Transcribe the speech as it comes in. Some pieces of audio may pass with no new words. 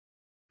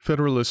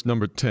Federalist No.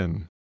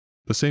 10.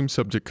 The same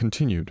subject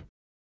continued.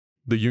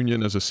 The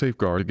Union as a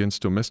safeguard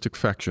against domestic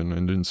faction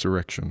and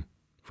insurrection.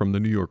 From the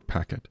New York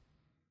Packet.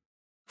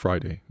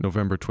 Friday,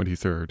 November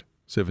 23,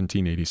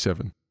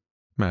 1787.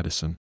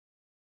 Madison.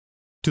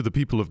 To the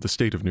people of the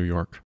State of New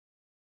York.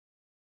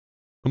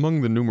 Among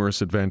the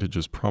numerous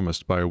advantages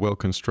promised by a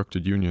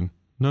well-constructed union,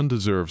 none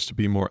deserves to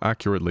be more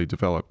accurately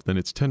developed than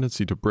its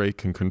tendency to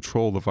break and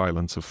control the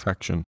violence of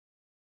faction.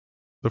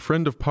 The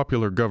friend of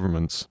popular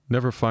governments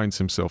never finds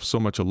himself so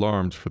much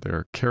alarmed for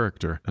their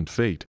character and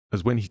fate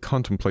as when he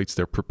contemplates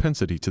their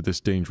propensity to this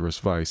dangerous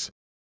vice.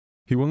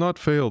 He will not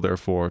fail,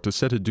 therefore, to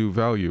set a due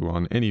value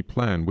on any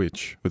plan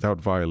which,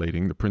 without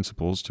violating the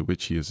principles to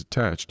which he is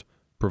attached,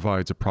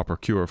 provides a proper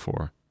cure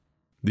for.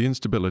 The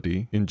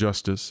instability,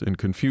 injustice, and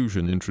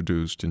confusion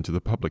introduced into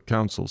the public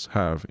councils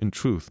have, in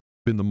truth,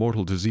 been the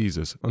mortal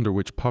diseases under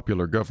which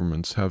popular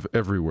governments have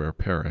everywhere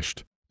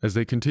perished, as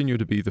they continue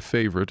to be the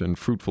favorite and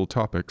fruitful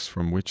topics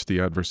from which the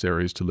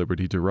adversaries to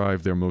liberty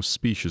derive their most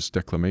specious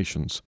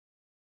declamations.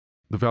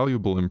 The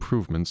valuable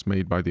improvements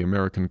made by the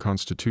American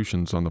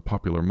constitutions on the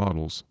popular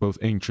models, both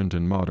ancient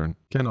and modern,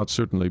 cannot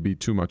certainly be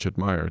too much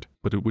admired,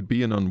 but it would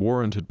be an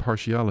unwarranted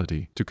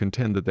partiality to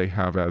contend that they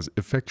have as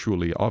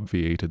effectually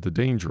obviated the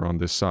danger on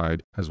this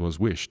side as was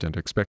wished and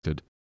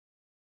expected.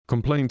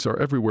 Complaints are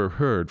everywhere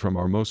heard from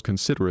our most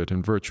considerate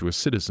and virtuous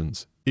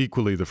citizens,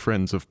 equally the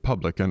friends of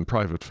public and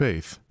private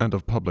faith, and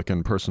of public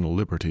and personal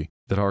liberty,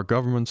 that our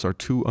governments are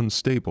too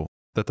unstable,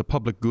 that the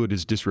public good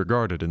is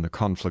disregarded in the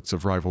conflicts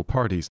of rival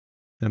parties,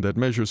 and that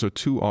measures are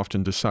too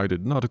often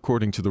decided not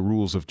according to the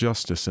rules of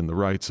justice and the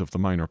rights of the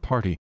minor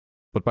party,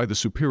 but by the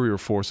superior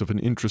force of an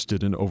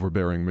interested and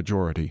overbearing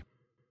majority.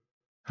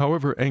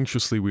 However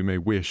anxiously we may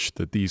wish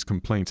that these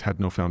complaints had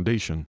no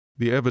foundation,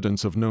 the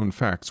evidence of known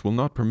facts will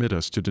not permit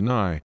us to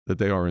deny that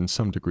they are in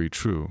some degree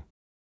true.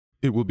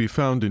 It will be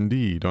found,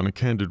 indeed, on a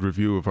candid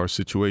review of our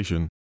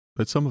situation,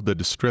 that some of the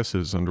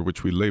distresses under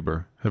which we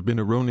labor have been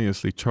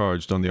erroneously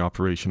charged on the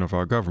operation of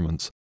our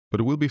governments, but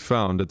it will be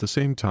found at the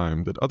same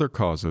time that other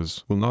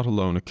causes will not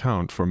alone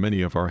account for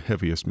many of our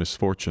heaviest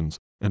misfortunes,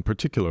 and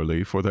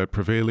particularly for that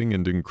prevailing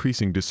and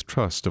increasing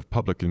distrust of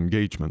public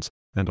engagements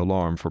and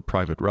alarm for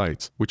private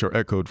rights, which are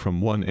echoed from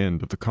one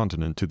end of the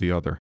continent to the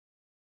other.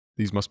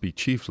 These must be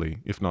chiefly,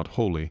 if not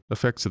wholly,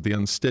 effects of the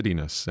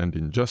unsteadiness and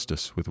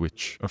injustice with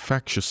which a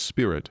factious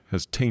spirit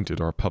has tainted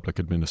our public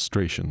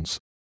administrations.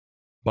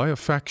 By a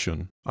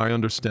faction, I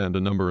understand a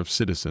number of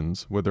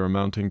citizens, whether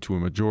amounting to a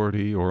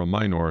majority or a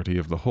minority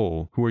of the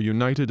whole, who are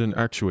united and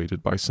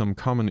actuated by some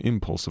common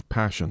impulse of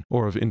passion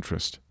or of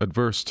interest,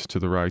 adverse to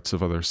the rights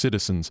of other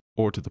citizens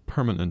or to the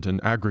permanent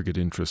and aggregate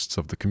interests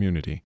of the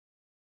community.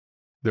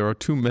 There are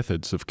two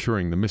methods of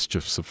curing the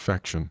mischiefs of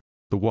faction,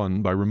 the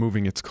one by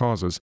removing its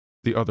causes,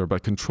 the other by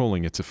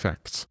controlling its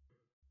effects.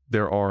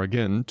 There are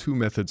again two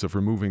methods of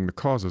removing the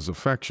causes of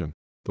faction,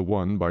 the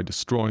one by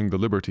destroying the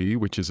liberty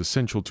which is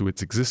essential to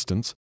its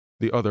existence,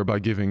 the other by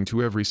giving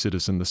to every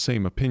citizen the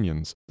same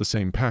opinions, the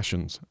same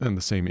passions, and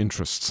the same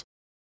interests.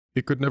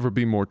 It could never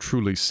be more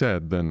truly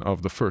said than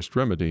of the first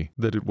remedy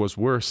that it was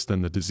worse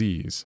than the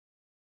disease.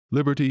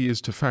 Liberty is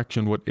to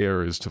faction what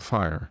air is to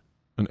fire,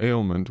 an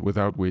ailment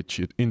without which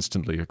it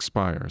instantly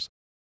expires.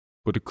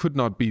 But it could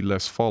not be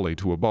less folly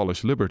to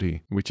abolish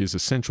liberty, which is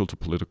essential to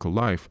political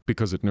life,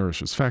 because it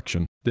nourishes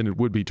faction, than it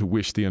would be to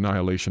wish the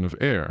annihilation of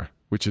air,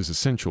 which is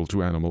essential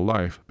to animal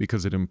life,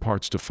 because it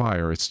imparts to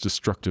fire its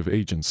destructive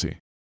agency.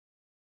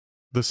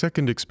 The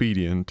second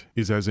expedient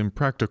is as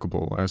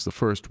impracticable as the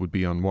first would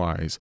be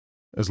unwise.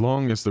 As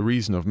long as the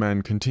reason of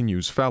man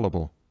continues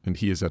fallible, and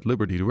he is at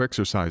liberty to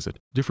exercise it,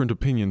 different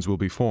opinions will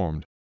be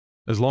formed.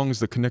 As long as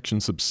the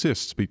connection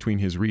subsists between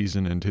his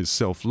reason and his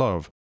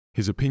self-love,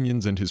 his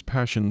opinions and his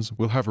passions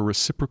will have a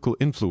reciprocal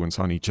influence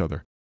on each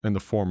other, and the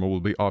former will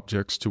be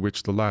objects to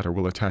which the latter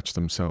will attach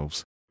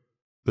themselves.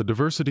 The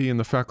diversity in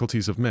the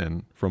faculties of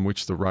men, from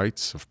which the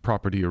rights of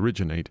property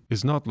originate,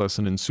 is not less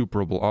an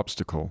insuperable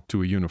obstacle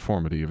to a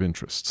uniformity of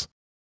interests.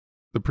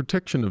 The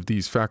protection of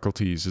these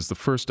faculties is the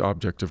first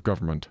object of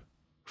government.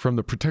 From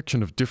the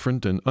protection of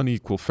different and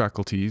unequal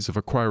faculties of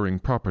acquiring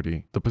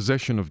property, the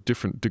possession of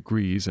different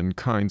degrees and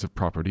kinds of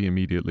property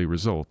immediately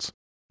results,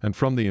 and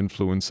from the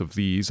influence of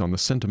these on the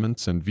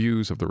sentiments and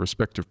views of the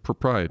respective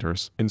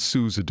proprietors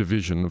ensues a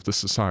division of the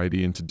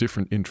society into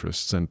different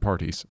interests and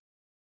parties.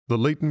 The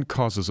latent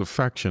causes of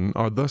faction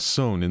are thus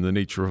sown in the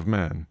nature of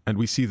man, and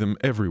we see them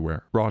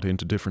everywhere brought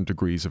into different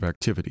degrees of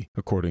activity,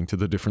 according to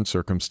the different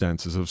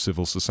circumstances of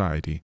civil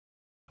society.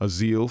 A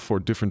zeal for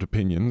different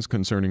opinions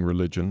concerning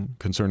religion,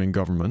 concerning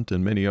government,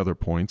 and many other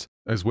points,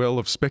 as well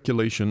of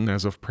speculation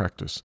as of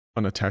practice.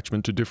 An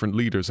attachment to different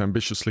leaders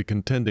ambitiously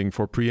contending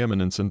for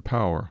preeminence and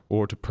power,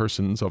 or to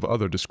persons of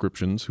other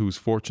descriptions whose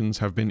fortunes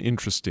have been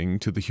interesting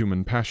to the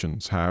human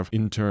passions, have,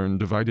 in turn,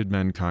 divided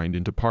mankind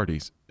into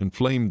parties,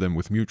 inflamed them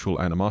with mutual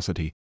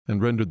animosity,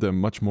 and rendered them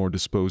much more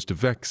disposed to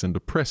vex and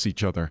oppress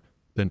each other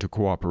than to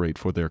cooperate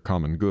for their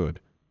common good.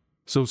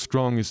 So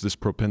strong is this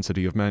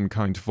propensity of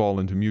mankind to fall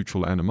into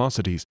mutual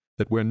animosities,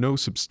 that where no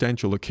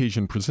substantial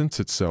occasion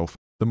presents itself,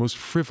 The most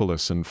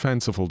frivolous and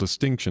fanciful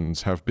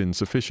distinctions have been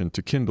sufficient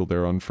to kindle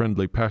their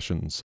unfriendly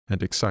passions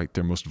and excite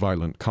their most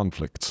violent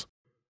conflicts.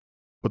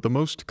 But the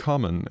most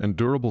common and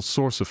durable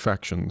source of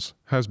factions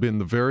has been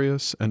the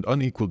various and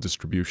unequal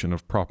distribution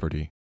of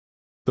property.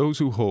 Those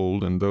who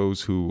hold and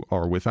those who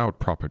are without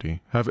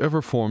property have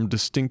ever formed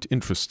distinct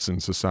interests in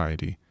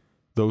society.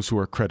 Those who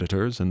are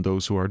creditors and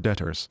those who are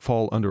debtors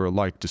fall under a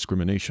like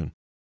discrimination.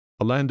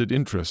 A landed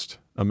interest,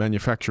 a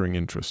manufacturing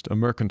interest, a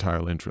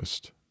mercantile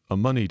interest, a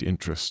moneyed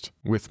interest,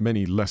 with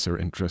many lesser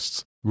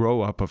interests,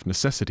 grow up of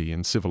necessity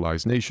in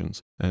civilized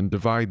nations, and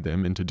divide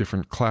them into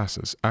different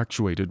classes,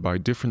 actuated by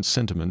different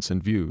sentiments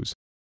and views.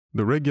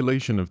 The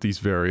regulation of these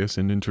various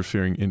and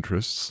interfering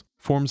interests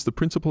forms the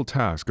principal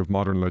task of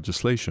modern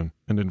legislation,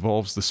 and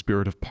involves the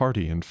spirit of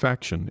party and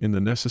faction in the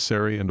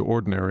necessary and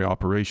ordinary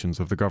operations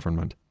of the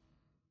government.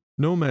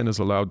 No man is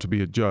allowed to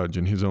be a judge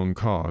in his own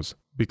cause,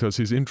 because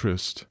his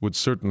interest would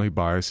certainly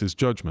bias his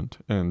judgment,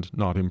 and,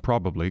 not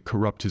improbably,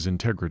 corrupt his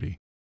integrity.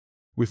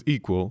 With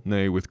equal,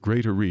 nay, with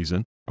greater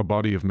reason, a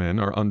body of men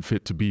are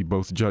unfit to be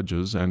both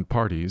judges and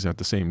parties at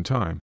the same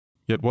time.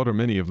 Yet what are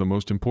many of the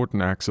most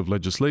important acts of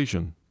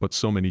legislation, but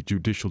so many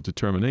judicial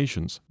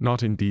determinations,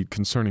 not indeed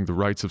concerning the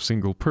rights of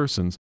single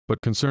persons,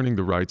 but concerning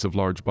the rights of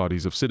large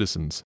bodies of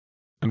citizens?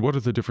 And what are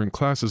the different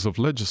classes of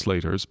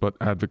legislators but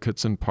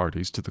advocates and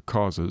parties to the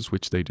causes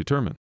which they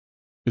determine?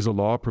 Is a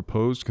law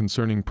proposed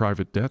concerning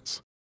private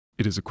debts?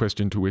 It is a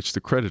question to which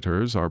the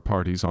creditors are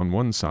parties on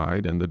one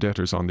side and the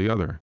debtors on the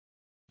other.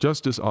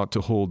 Justice ought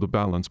to hold the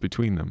balance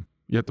between them,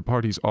 yet the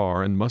parties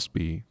are and must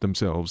be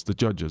themselves the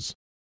judges.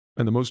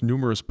 And the most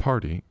numerous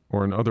party,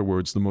 or in other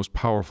words the most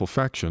powerful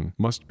faction,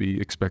 must be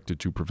expected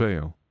to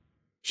prevail.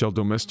 Shall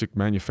domestic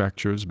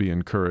manufactures be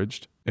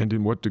encouraged, and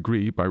in what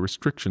degree by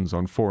restrictions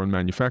on foreign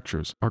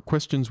manufactures, are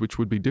questions which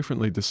would be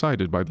differently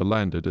decided by the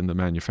landed and the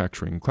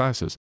manufacturing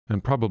classes,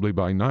 and probably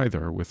by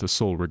neither with the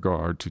sole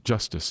regard to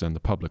justice and the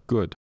public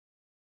good.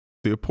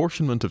 The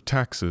apportionment of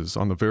taxes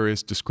on the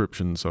various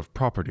descriptions of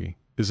property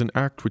is an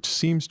act which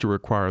seems to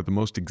require the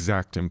most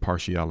exact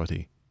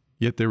impartiality.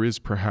 Yet there is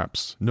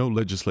perhaps no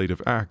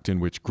legislative act in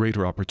which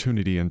greater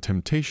opportunity and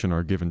temptation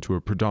are given to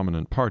a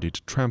predominant party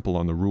to trample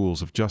on the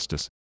rules of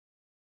justice.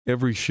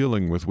 Every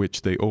shilling with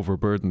which they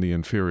overburden the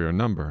inferior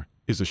number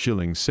is a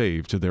shilling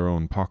saved to their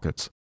own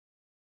pockets.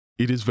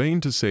 It is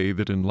vain to say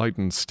that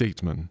enlightened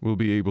statesmen will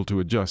be able to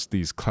adjust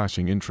these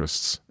clashing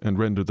interests and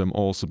render them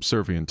all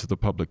subservient to the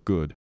public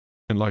good.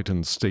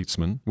 Enlightened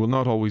statesmen will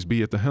not always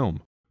be at the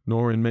helm,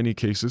 nor in many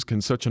cases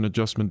can such an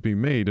adjustment be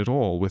made at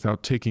all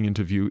without taking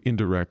into view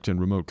indirect and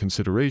remote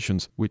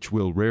considerations which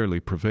will rarely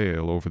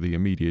prevail over the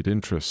immediate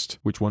interest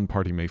which one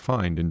party may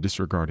find in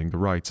disregarding the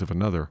rights of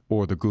another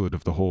or the good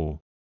of the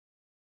whole.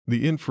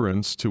 The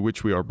inference to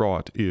which we are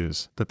brought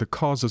is that the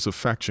causes of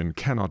faction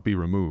cannot be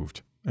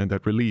removed, and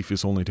that relief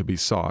is only to be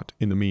sought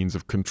in the means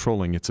of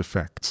controlling its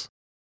effects.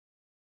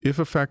 If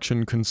a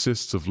faction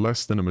consists of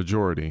less than a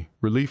majority,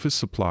 relief is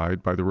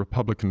supplied by the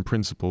republican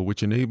principle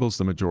which enables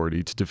the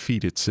majority to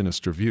defeat its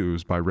sinister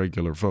views by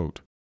regular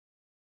vote.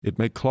 It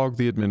may clog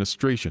the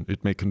administration,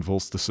 it may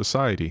convulse the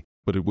society,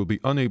 but it will be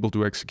unable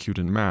to execute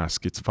and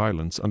mask its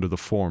violence under the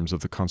forms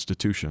of the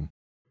Constitution.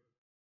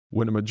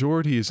 When a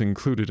majority is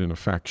included in a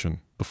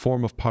faction, the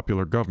form of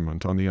popular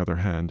government, on the other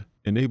hand,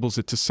 enables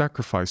it to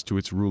sacrifice to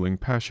its ruling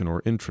passion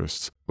or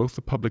interests both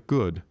the public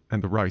good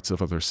and the rights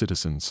of other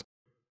citizens.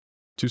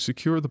 To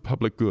secure the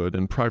public good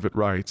and private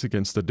rights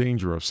against the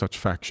danger of such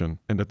faction,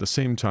 and at the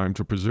same time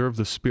to preserve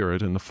the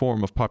spirit and the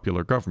form of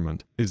popular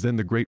government, is then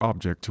the great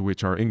object to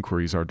which our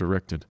inquiries are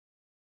directed.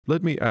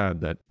 Let me add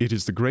that it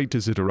is the great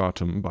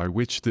desideratum by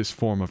which this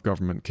form of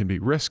government can be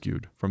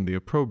rescued from the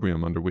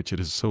opprobrium under which it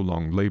has so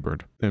long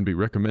labored, and be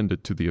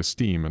recommended to the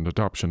esteem and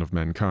adoption of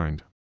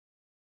mankind.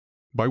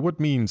 By what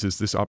means is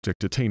this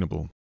object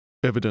attainable?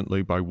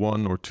 Evidently by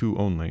one or two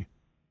only.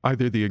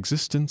 Either the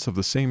existence of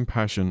the same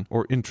passion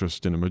or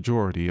interest in a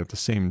majority at the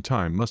same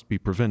time must be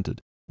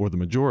prevented, or the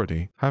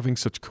majority, having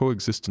such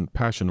coexistent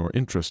passion or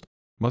interest,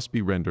 must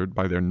be rendered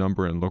by their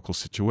number and local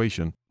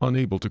situation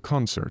unable to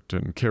concert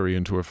and carry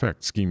into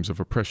effect schemes of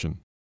oppression.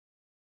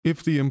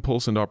 If the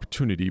impulse and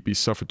opportunity be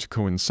suffered to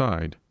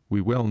coincide,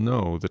 we well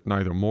know that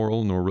neither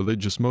moral nor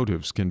religious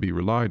motives can be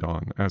relied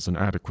on as an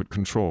adequate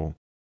control.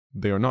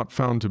 They are not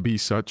found to be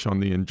such on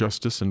the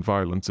injustice and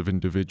violence of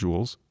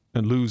individuals,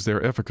 and lose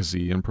their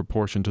efficacy in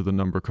proportion to the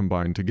number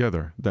combined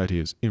together, that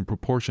is, in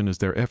proportion as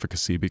their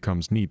efficacy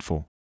becomes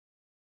needful.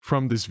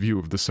 From this view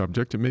of the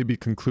subject, it may be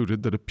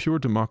concluded that a pure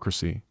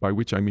democracy, by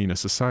which I mean a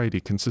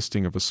society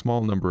consisting of a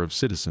small number of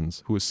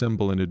citizens who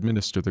assemble and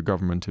administer the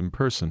government in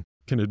person,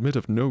 can admit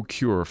of no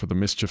cure for the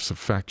mischiefs of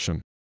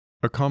faction.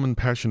 A common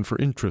passion for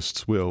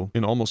interests will,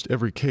 in almost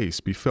every case,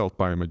 be felt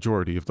by a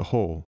majority of the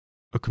whole.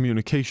 A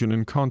communication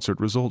in concert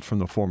result from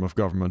the form of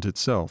government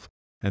itself,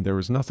 and there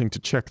is nothing to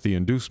check the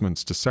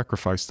inducements to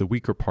sacrifice the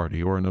weaker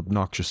party or an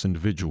obnoxious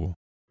individual.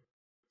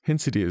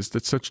 Hence it is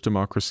that such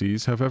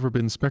democracies have ever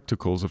been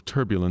spectacles of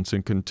turbulence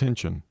and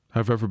contention,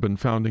 have ever been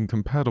found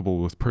incompatible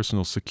with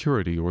personal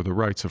security or the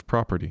rights of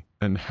property,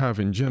 and have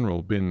in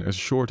general been as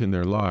short in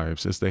their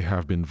lives as they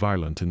have been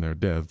violent in their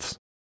deaths.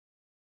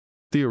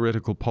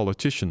 Theoretical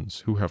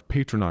politicians who have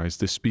patronized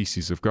this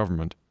species of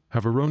government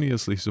have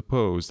erroneously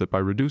supposed that by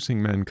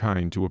reducing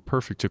mankind to a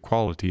perfect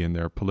equality in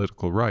their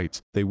political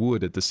rights, they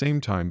would at the same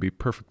time be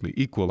perfectly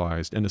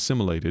equalized and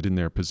assimilated in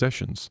their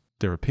possessions,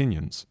 their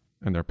opinions,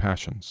 and their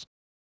passions.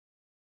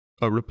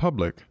 A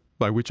republic,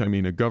 by which I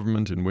mean a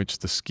government in which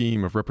the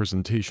scheme of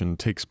representation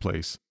takes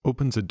place,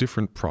 opens a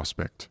different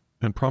prospect,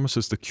 and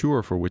promises the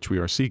cure for which we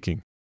are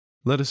seeking.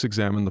 Let us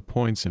examine the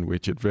points in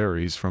which it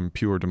varies from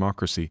pure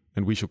democracy,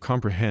 and we shall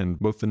comprehend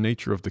both the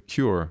nature of the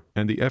cure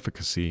and the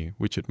efficacy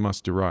which it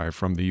must derive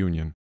from the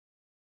union.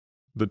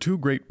 The two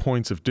great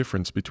points of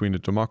difference between a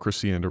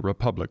democracy and a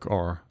republic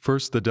are,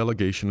 first, the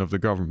delegation of the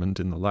government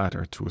in the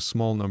latter to a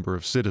small number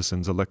of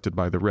citizens elected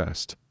by the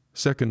rest.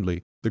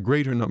 Secondly, the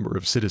greater number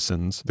of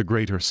citizens, the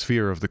greater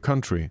sphere of the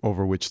country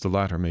over which the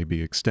latter may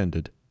be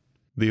extended.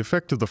 The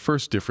effect of the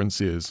first difference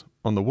is,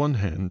 on the one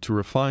hand, to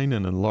refine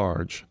and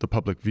enlarge the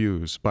public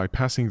views by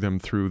passing them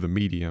through the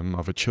medium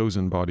of a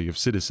chosen body of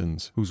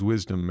citizens whose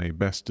wisdom may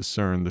best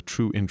discern the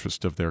true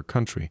interest of their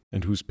country,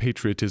 and whose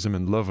patriotism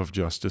and love of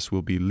justice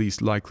will be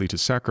least likely to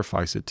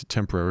sacrifice it to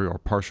temporary or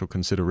partial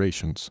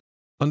considerations.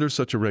 Under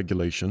such a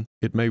regulation,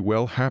 it may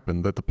well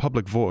happen that the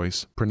public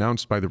voice,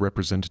 pronounced by the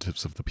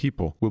representatives of the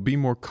people, will be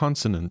more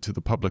consonant to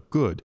the public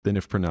good than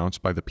if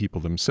pronounced by the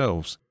people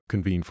themselves,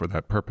 convened for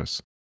that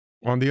purpose.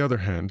 On the other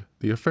hand,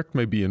 the effect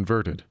may be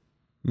inverted.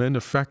 Men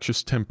of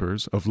factious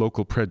tempers, of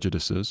local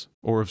prejudices,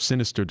 or of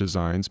sinister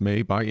designs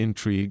may, by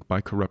intrigue,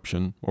 by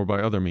corruption, or by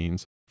other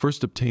means,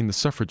 first obtain the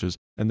suffrages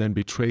and then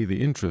betray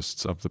the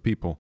interests of the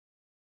people.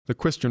 The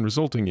question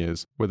resulting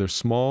is, whether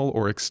small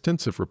or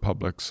extensive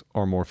republics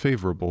are more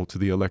favorable to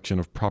the election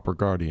of proper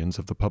guardians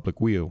of the public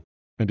weal,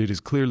 and it is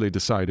clearly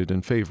decided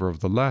in favor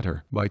of the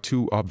latter by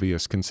two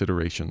obvious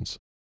considerations.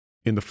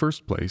 In the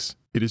first place,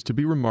 it is to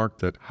be remarked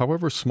that,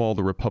 however small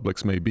the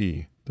republics may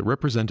be, the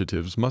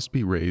representatives must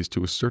be raised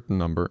to a certain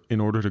number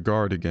in order to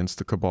guard against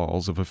the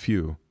cabals of a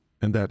few,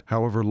 and that,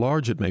 however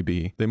large it may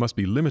be, they must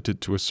be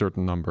limited to a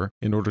certain number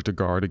in order to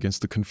guard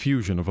against the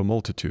confusion of a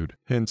multitude.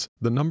 Hence,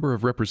 the number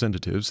of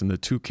representatives in the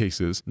two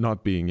cases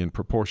not being in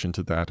proportion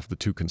to that of the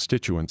two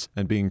constituents,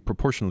 and being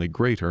proportionally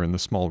greater in the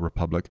small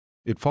republic,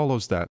 it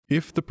follows that,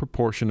 if the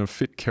proportion of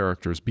fit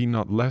characters be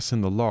not less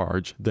in the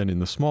large than in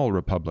the small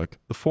republic,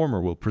 the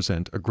former will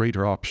present a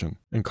greater option,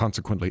 and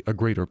consequently a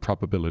greater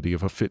probability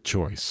of a fit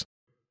choice.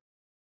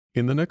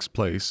 In the next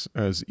place,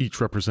 as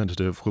each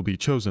representative will be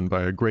chosen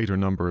by a greater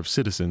number of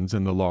citizens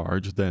in the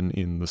large than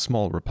in the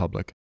small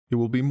republic, it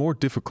will be more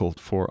difficult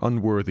for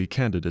unworthy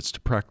candidates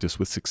to practice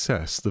with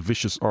success the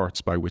vicious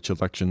arts by which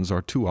elections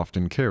are too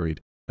often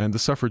carried, and the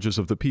suffrages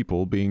of the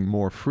people, being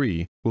more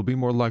free, will be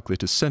more likely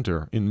to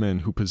center in men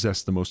who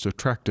possess the most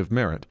attractive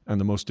merit and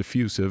the most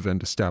diffusive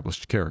and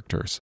established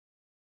characters.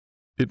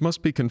 It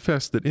must be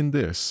confessed that in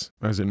this,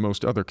 as in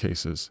most other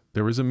cases,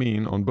 there is a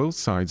mean on both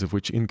sides of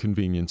which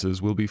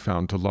inconveniences will be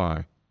found to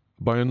lie.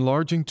 By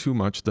enlarging too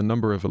much the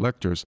number of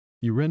electors,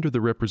 you render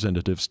the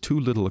representatives too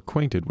little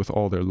acquainted with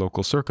all their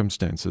local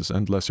circumstances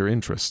and lesser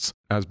interests,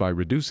 as by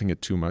reducing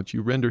it too much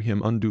you render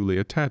him unduly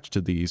attached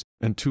to these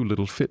and too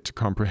little fit to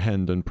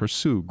comprehend and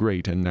pursue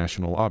great and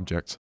national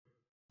objects.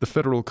 The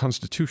federal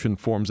constitution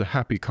forms a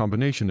happy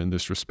combination in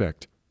this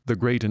respect, the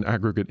great and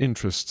aggregate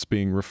interests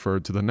being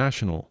referred to the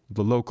national,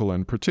 the local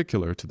and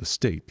particular to the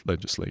state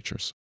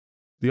legislatures.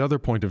 The other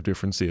point of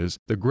difference is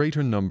the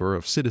greater number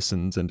of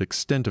citizens and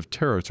extent of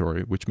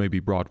territory which may be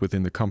brought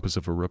within the compass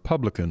of a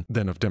republican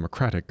than of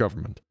democratic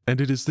government,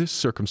 and it is this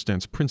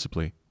circumstance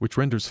principally which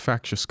renders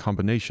factious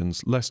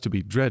combinations less to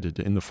be dreaded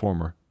in the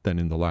former than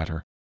in the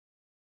latter.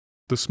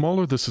 The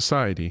smaller the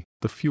society,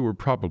 the fewer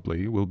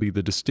probably will be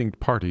the distinct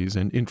parties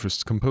and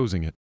interests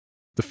composing it.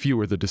 The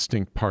fewer the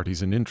distinct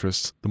parties and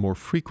interests, the more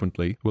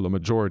frequently will a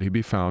majority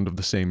be found of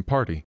the same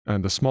party,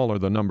 and the smaller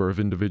the number of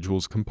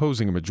individuals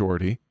composing a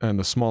majority, and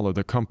the smaller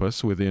the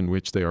compass within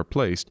which they are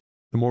placed,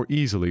 the more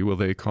easily will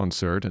they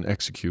concert and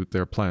execute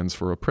their plans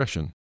for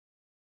oppression.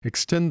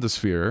 Extend the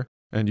sphere,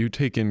 and you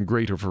take in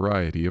greater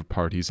variety of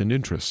parties and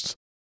interests.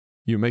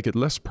 You make it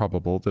less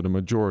probable that a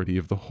majority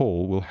of the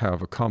whole will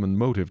have a common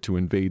motive to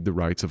invade the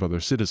rights of other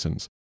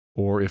citizens,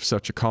 or if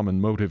such a common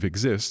motive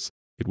exists,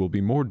 it will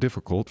be more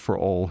difficult for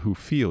all who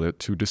feel it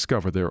to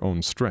discover their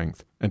own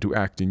strength, and to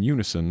act in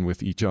unison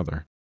with each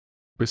other.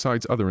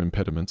 Besides other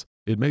impediments,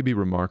 it may be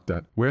remarked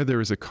that, where there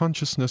is a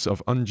consciousness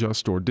of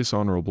unjust or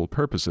dishonorable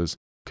purposes,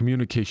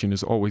 communication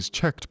is always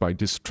checked by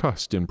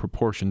distrust in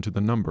proportion to the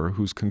number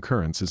whose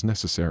concurrence is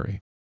necessary.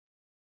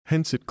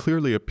 Hence it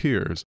clearly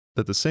appears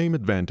that the same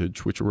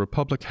advantage which a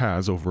republic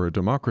has over a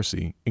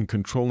democracy in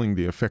controlling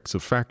the effects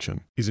of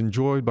faction is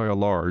enjoyed by a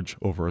large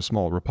over a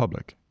small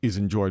republic, is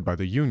enjoyed by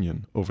the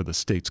Union over the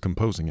states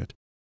composing it.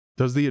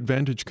 Does the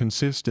advantage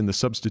consist in the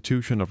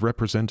substitution of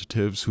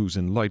representatives whose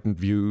enlightened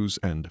views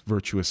and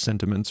virtuous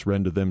sentiments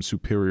render them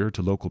superior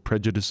to local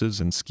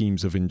prejudices and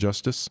schemes of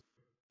injustice?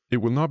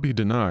 It will not be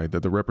denied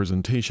that the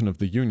representation of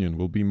the Union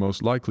will be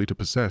most likely to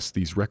possess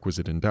these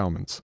requisite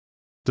endowments.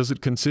 Does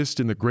it consist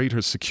in the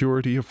greater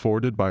security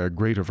afforded by a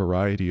greater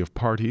variety of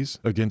parties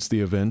against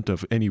the event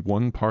of any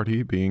one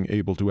party being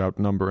able to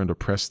outnumber and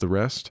oppress the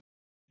rest?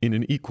 In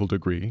an equal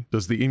degree,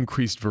 does the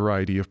increased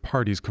variety of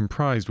parties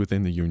comprised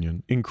within the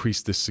Union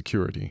increase this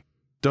security?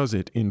 Does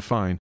it, in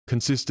fine,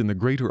 consist in the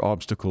greater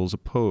obstacles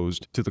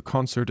opposed to the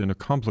concert and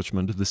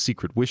accomplishment of the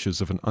secret wishes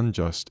of an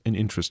unjust and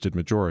interested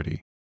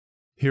majority?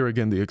 Here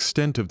again the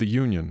extent of the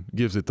Union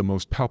gives it the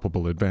most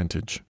palpable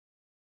advantage.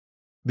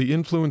 The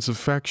influence of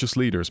factious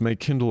leaders may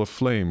kindle a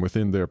flame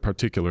within their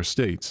particular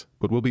states,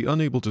 but will be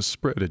unable to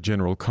spread a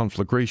general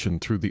conflagration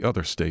through the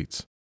other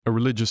states. A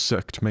religious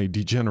sect may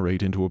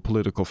degenerate into a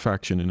political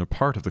faction in a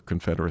part of the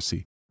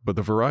Confederacy, but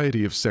the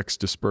variety of sects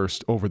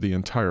dispersed over the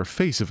entire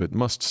face of it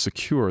must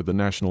secure the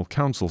national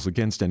councils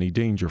against any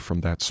danger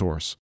from that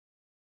source.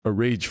 A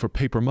rage for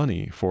paper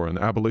money, for an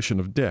abolition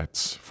of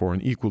debts, for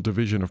an equal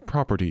division of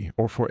property,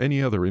 or for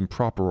any other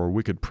improper or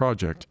wicked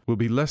project, will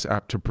be less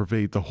apt to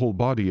pervade the whole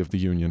body of the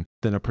Union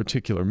than a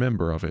particular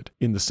member of it,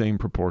 in the same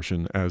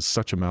proportion as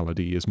such a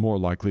malady is more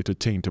likely to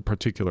taint a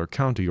particular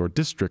county or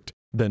district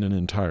than an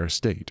entire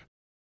state.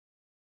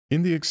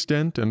 In the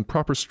extent and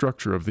proper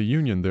structure of the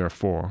Union,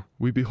 therefore,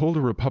 we behold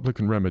a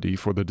republican remedy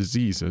for the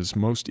diseases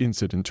most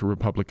incident to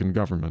republican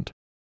government,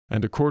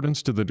 and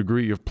accordance to the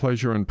degree of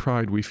pleasure and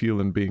pride we feel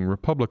in being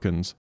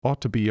republicans, ought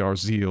to be our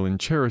zeal in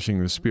cherishing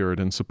the spirit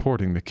and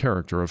supporting the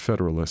character of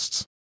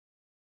Federalists.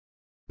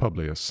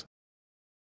 Publius.